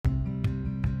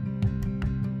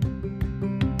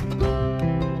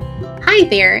Hi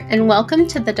there, and welcome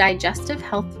to the Digestive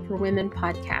Health for Women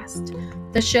podcast,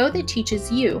 the show that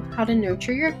teaches you how to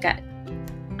nurture your gut.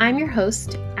 I'm your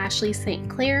host, Ashley St.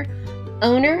 Clair,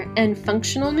 owner and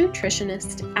functional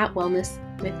nutritionist at Wellness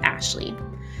with Ashley.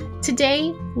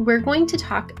 Today, we're going to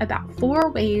talk about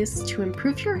 4 ways to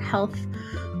improve your health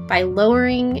by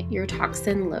lowering your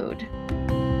toxin load.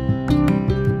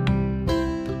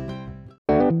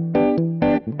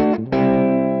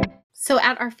 So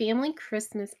at our family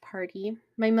Christmas party,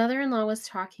 my mother-in-law was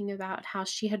talking about how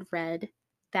she had read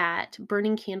that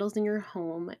burning candles in your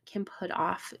home can put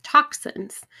off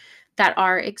toxins that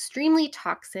are extremely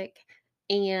toxic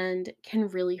and can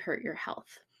really hurt your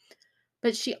health.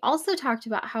 But she also talked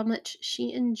about how much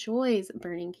she enjoys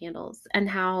burning candles and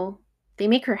how they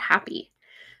make her happy.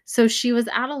 So she was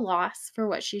at a loss for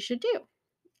what she should do.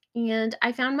 And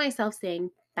I found myself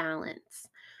saying balance.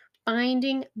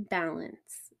 Finding balance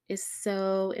is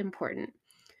so important.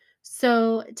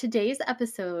 So, today's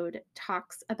episode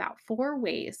talks about 4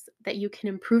 ways that you can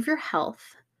improve your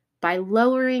health by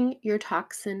lowering your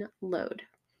toxin load.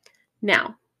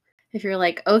 Now, if you're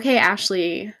like, okay,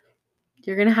 Ashley,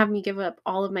 you're going to have me give up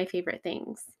all of my favorite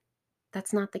things.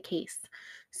 That's not the case.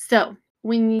 So,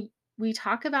 when we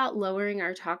talk about lowering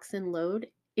our toxin load,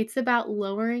 it's about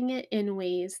lowering it in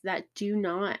ways that do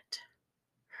not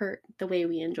hurt the way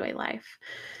we enjoy life.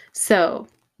 So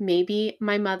maybe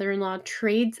my mother-in-law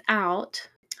trades out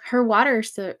her water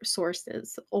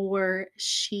sources, or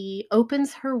she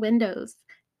opens her windows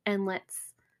and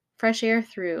lets fresh air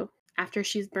through after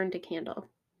she's burned a candle.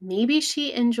 Maybe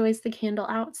she enjoys the candle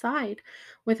outside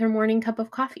with her morning cup of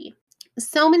coffee.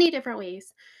 So many different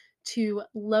ways to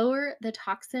lower the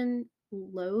toxin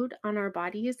load on our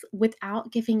bodies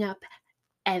without giving up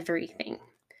everything.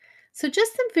 So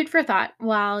just some food for thought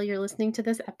while you're listening to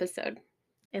this episode.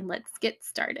 And let's get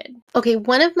started. Okay,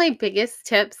 one of my biggest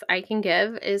tips I can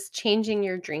give is changing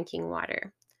your drinking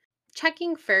water.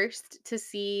 Checking first to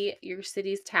see your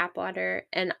city's tap water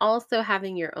and also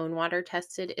having your own water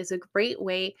tested is a great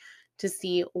way to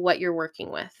see what you're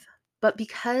working with. But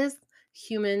because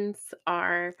humans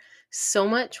are so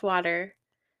much water,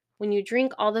 when you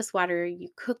drink all this water, you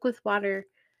cook with water,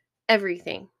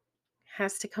 everything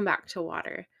has to come back to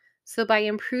water. So by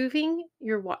improving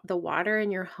the water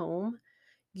in your home,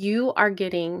 you are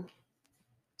getting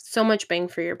so much bang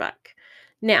for your buck.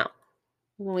 Now,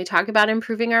 when we talk about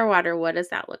improving our water, what does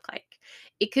that look like?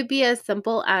 It could be as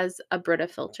simple as a Brita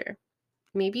filter.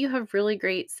 Maybe you have really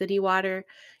great city water,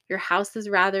 your house is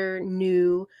rather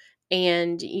new,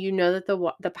 and you know that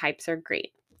the pipes are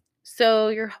great. So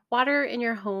your water in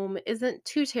your home isn't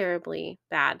too terribly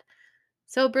bad.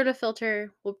 So a Brita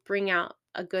filter will bring out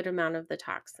a good amount of the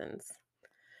toxins.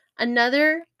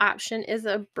 Another option is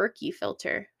a Berkey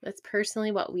filter. That's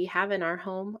personally what we have in our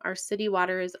home. Our city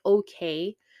water is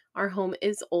okay. Our home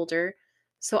is older.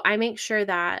 So I make sure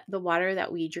that the water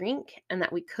that we drink and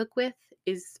that we cook with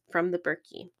is from the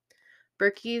Berkey.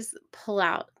 Berkeys pull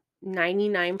out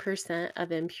 99%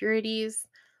 of impurities,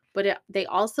 but they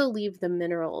also leave the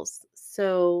minerals.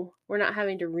 So we're not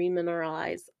having to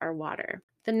remineralize our water.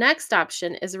 The next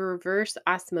option is a reverse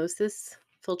osmosis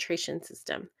filtration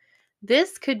system.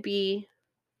 This could be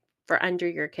for under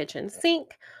your kitchen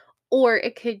sink, or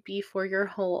it could be for your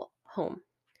whole home.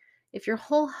 If your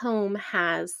whole home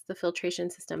has the filtration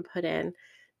system put in,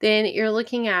 then you're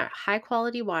looking at high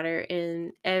quality water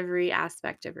in every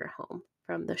aspect of your home,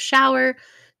 from the shower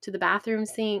to the bathroom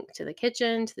sink to the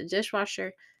kitchen to the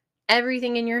dishwasher.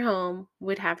 Everything in your home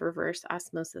would have reverse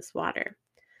osmosis water.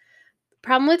 The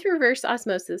problem with reverse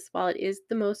osmosis, while it is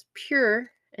the most pure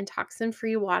and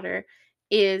toxin-free water,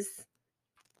 is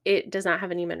it does not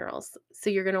have any minerals. So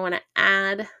you're going to want to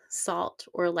add salt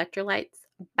or electrolytes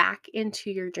back into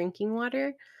your drinking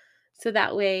water so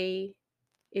that way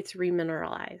it's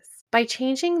remineralized. By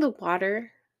changing the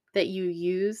water that you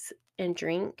use and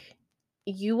drink,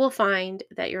 you will find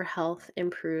that your health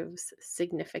improves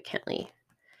significantly.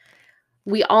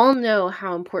 We all know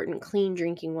how important clean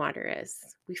drinking water is.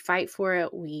 We fight for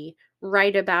it, we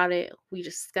write about it, we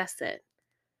discuss it.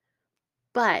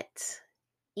 But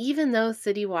even though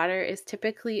city water is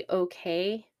typically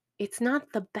okay, it's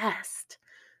not the best.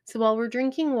 So while we're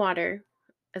drinking water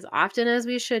as often as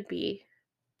we should be,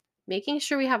 making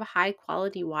sure we have high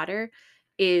quality water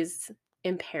is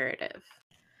imperative.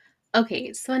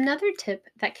 Okay, so another tip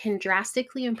that can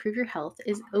drastically improve your health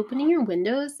is opening your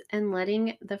windows and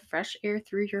letting the fresh air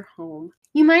through your home.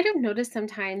 You might have noticed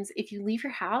sometimes if you leave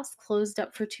your house closed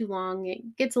up for too long,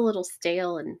 it gets a little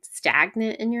stale and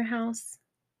stagnant in your house.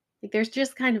 Like there's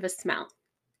just kind of a smell.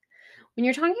 When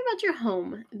you're talking about your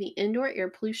home, the indoor air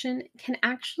pollution can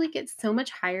actually get so much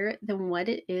higher than what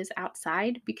it is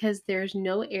outside because there's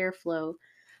no airflow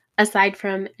aside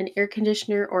from an air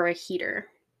conditioner or a heater.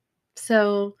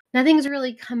 So nothing's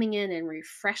really coming in and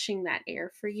refreshing that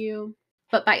air for you.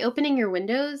 But by opening your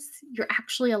windows, you're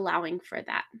actually allowing for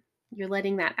that. You're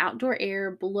letting that outdoor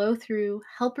air blow through,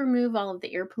 help remove all of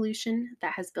the air pollution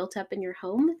that has built up in your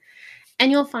home,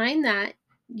 and you'll find that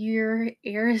your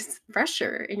air is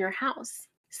fresher in your house.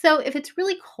 So if it's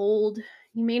really cold,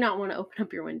 you may not want to open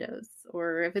up your windows.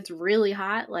 Or if it's really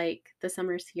hot, like the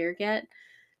summers here get,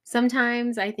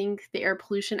 sometimes I think the air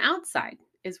pollution outside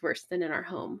is worse than in our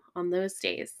home on those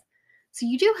days. So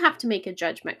you do have to make a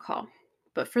judgment call.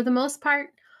 But for the most part,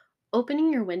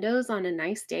 opening your windows on a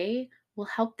nice day will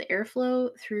help the airflow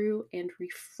through and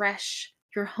refresh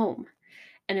your home.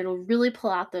 And it'll really pull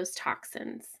out those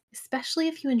toxins, especially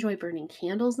if you enjoy burning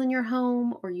candles in your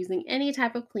home or using any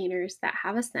type of cleaners that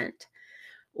have a scent.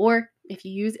 Or if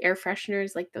you use air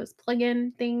fresheners like those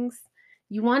plug-in things,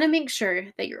 you want to make sure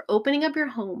that you're opening up your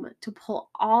home to pull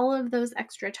all of those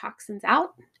extra toxins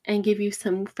out and give you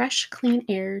some fresh, clean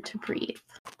air to breathe.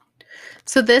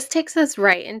 So this takes us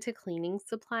right into cleaning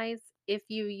supplies. If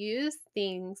you use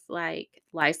things like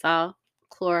Lysol,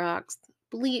 Clorox,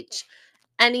 bleach,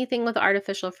 anything with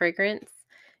artificial fragrance,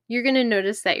 you're going to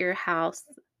notice that your house,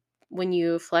 when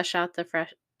you flush out the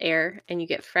fresh air and you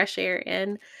get fresh air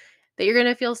in, that you're going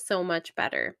to feel so much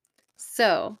better.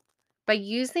 So, by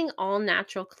using all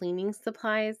natural cleaning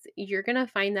supplies, you're going to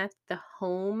find that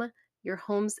your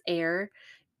home's air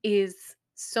is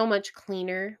so much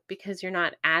cleaner because you're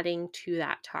not adding to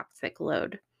that toxic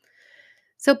load.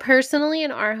 So, personally,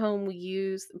 in our home, we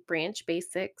use Branch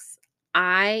Basics.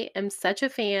 I am such a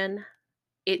fan.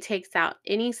 It takes out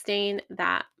any stain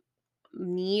that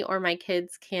me or my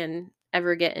kids can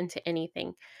ever get into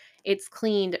anything. It's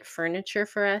cleaned furniture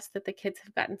for us that the kids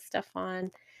have gotten stuff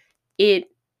on. It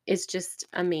is just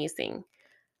amazing.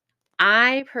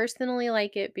 I personally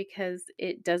like it because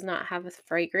it does not have a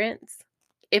fragrance.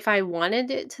 If I wanted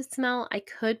it to smell, I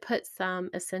could put some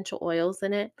essential oils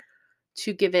in it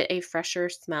to give it a fresher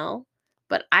smell.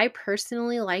 But I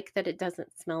personally like that it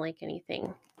doesn't smell like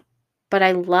anything. But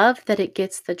I love that it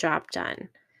gets the job done.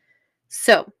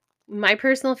 So, my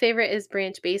personal favorite is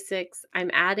Branch Basics.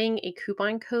 I'm adding a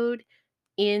coupon code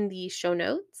in the show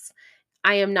notes.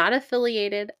 I am not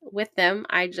affiliated with them.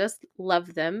 I just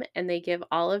love them, and they give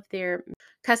all of their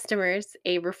customers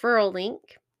a referral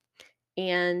link,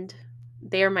 and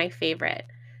they're my favorite.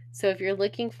 So, if you're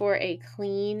looking for a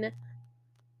clean,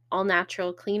 all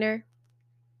natural cleaner,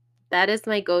 that is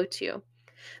my go to.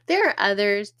 There are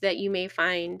others that you may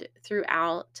find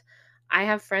throughout. I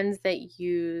have friends that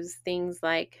use things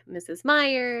like Mrs.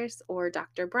 Myers or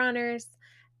Dr. Bronner's,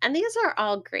 and these are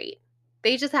all great.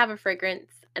 They just have a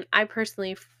fragrance, and I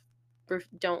personally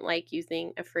don't like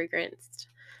using a fragranced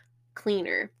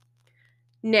cleaner.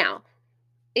 Now,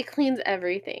 it cleans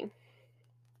everything.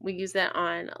 We use it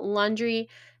on laundry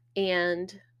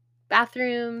and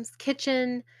bathrooms,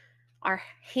 kitchen, our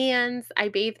hands. I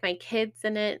bathe my kids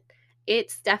in it.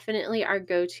 It's definitely our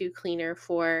go-to cleaner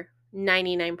for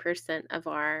 99% of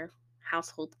our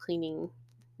household cleaning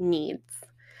needs.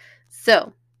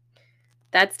 So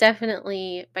that's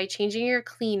definitely, by changing your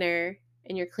cleaner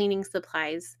and your cleaning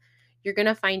supplies, you're going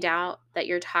to find out that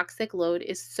your toxic load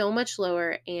is so much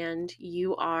lower and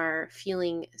you are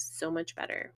feeling so much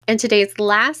better. And today's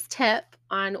last tip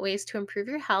on ways to improve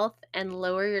your health and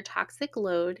lower your toxic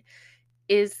load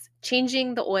is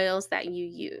changing the oils that you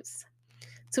use.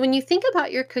 So when you think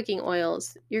about your cooking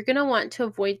oils, you're going to want to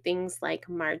avoid things like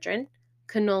margarine,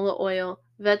 canola oil,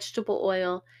 vegetable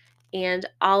oil, and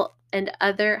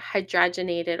other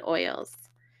hydrogenated oils.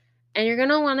 And you're going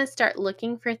to want to start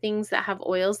looking for things that have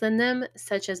oils in them,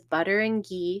 such as butter and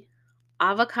ghee,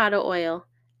 avocado oil,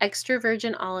 extra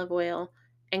virgin olive oil,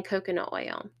 and coconut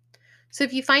oil. So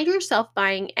if you find yourself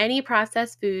buying any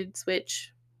processed foods,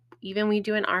 which even we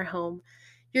do in our home,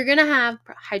 you're going to have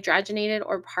hydrogenated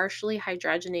or partially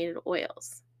hydrogenated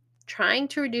oils. Trying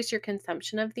to reduce your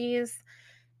consumption of these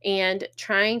and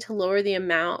trying to lower the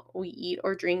amount we eat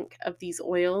or drink of these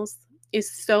oils is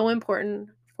so important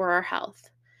for our health.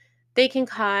 They can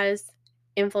cause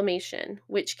inflammation,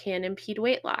 which can impede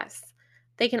weight loss.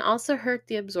 They can also hurt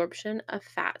the absorption of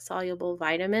fat-soluble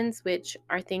vitamins, which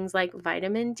are things like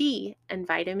vitamin D and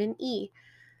vitamin E,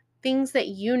 things that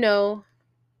you know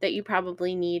that you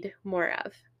probably need more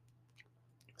of.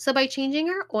 So by changing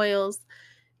our oils,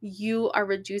 you are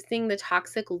reducing the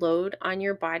toxic load on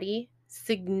your body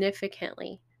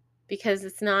significantly because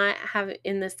it's not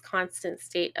in this constant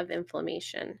state of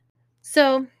inflammation.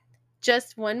 So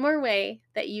Just one more way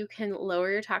that you can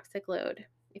lower your toxic load.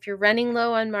 If you're running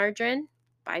low on margarine,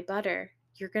 buy butter.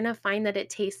 You're going to find that it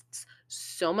tastes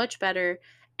so much better,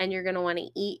 and you're going to want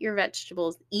to eat your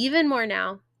vegetables even more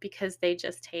now because they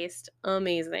just taste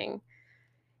amazing.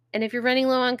 And if you're running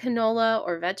low on canola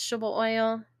or vegetable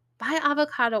oil, buy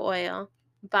avocado oil,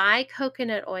 buy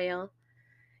coconut oil,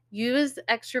 use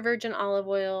extra virgin olive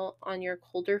oil on your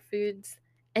colder foods,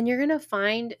 and you're going to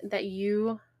find that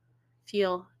you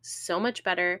feel so much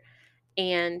better,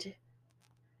 and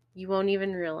you won't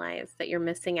even realize that you're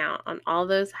missing out on all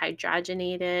those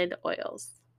hydrogenated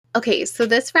oils. Okay, so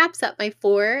this wraps up my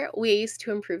 4 ways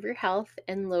to improve your health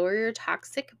and lower your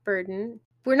toxic burden.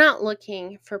 We're not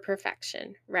looking for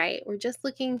perfection, right? We're just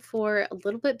looking for a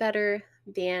little bit better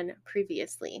than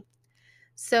previously.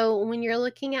 So when you're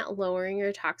looking at lowering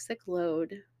your toxic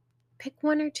load, pick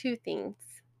 1 or 2 things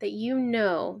that you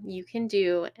know you can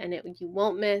do, and you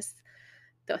won't miss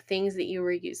the things that you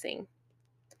were using.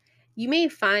 You may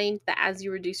find that as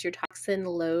you reduce your toxin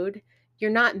load,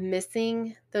 you're not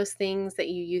missing those things that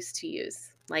you used to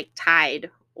use, like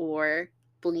Tide or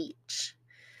bleach.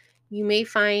 You may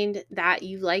find that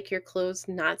you like your clothes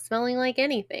not smelling like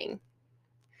anything,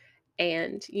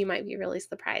 and you might be really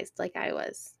surprised, like I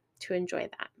was, to enjoy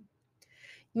that.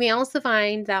 You may also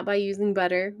find that by using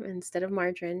butter instead of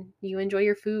margarine, you enjoy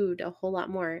your food a whole lot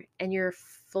more, and you're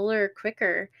fuller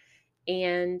quicker,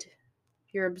 and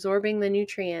you're absorbing the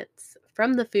nutrients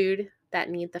from the food that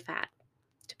need the fat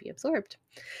to be absorbed.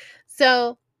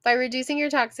 So by reducing your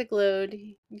toxic load,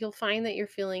 you'll find that you're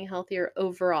feeling healthier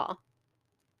overall,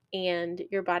 and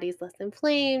your body's less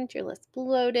inflamed, you're less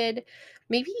bloated.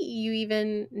 Maybe you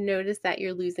even notice that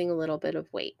you're losing a little bit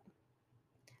of weight.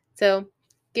 So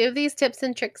give these tips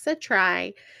and tricks a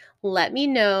try. Let me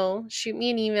know. Shoot me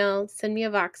an email, send me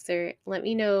a Voxer. Let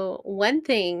me know one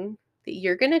thing that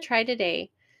you're going to try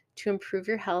today to improve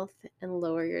your health and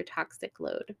lower your toxic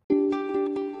load.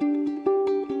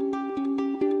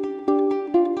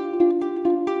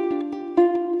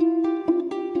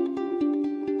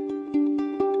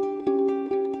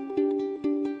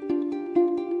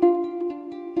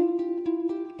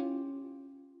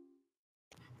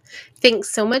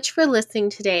 Thanks so much for listening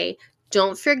today.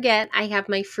 Don't forget, I have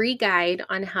my free guide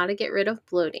on how to get rid of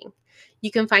bloating.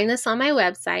 You can find this on my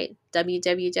website,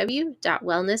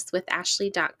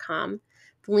 www.wellnesswithashley.com.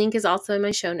 The link is also in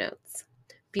my show notes.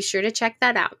 Be sure to check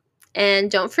that out. And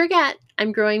don't forget,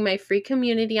 I'm growing my free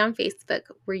community on Facebook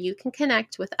where you can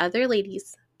connect with other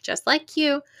ladies just like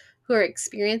you who are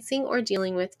experiencing or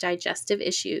dealing with digestive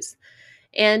issues.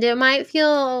 And it might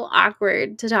feel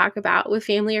awkward to talk about with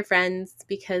family or friends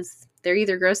because they're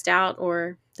either grossed out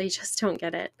or they just don't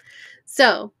get it.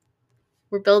 So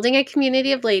we're building a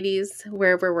community of ladies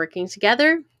where we're working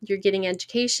together, you're getting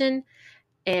education,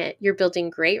 and you're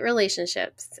building great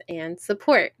relationships and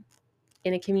support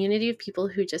in a community of people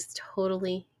who just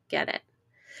totally get it.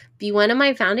 Be one of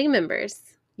my founding members.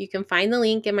 You can find the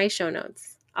link in my show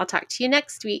notes. I'll talk to you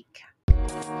next week.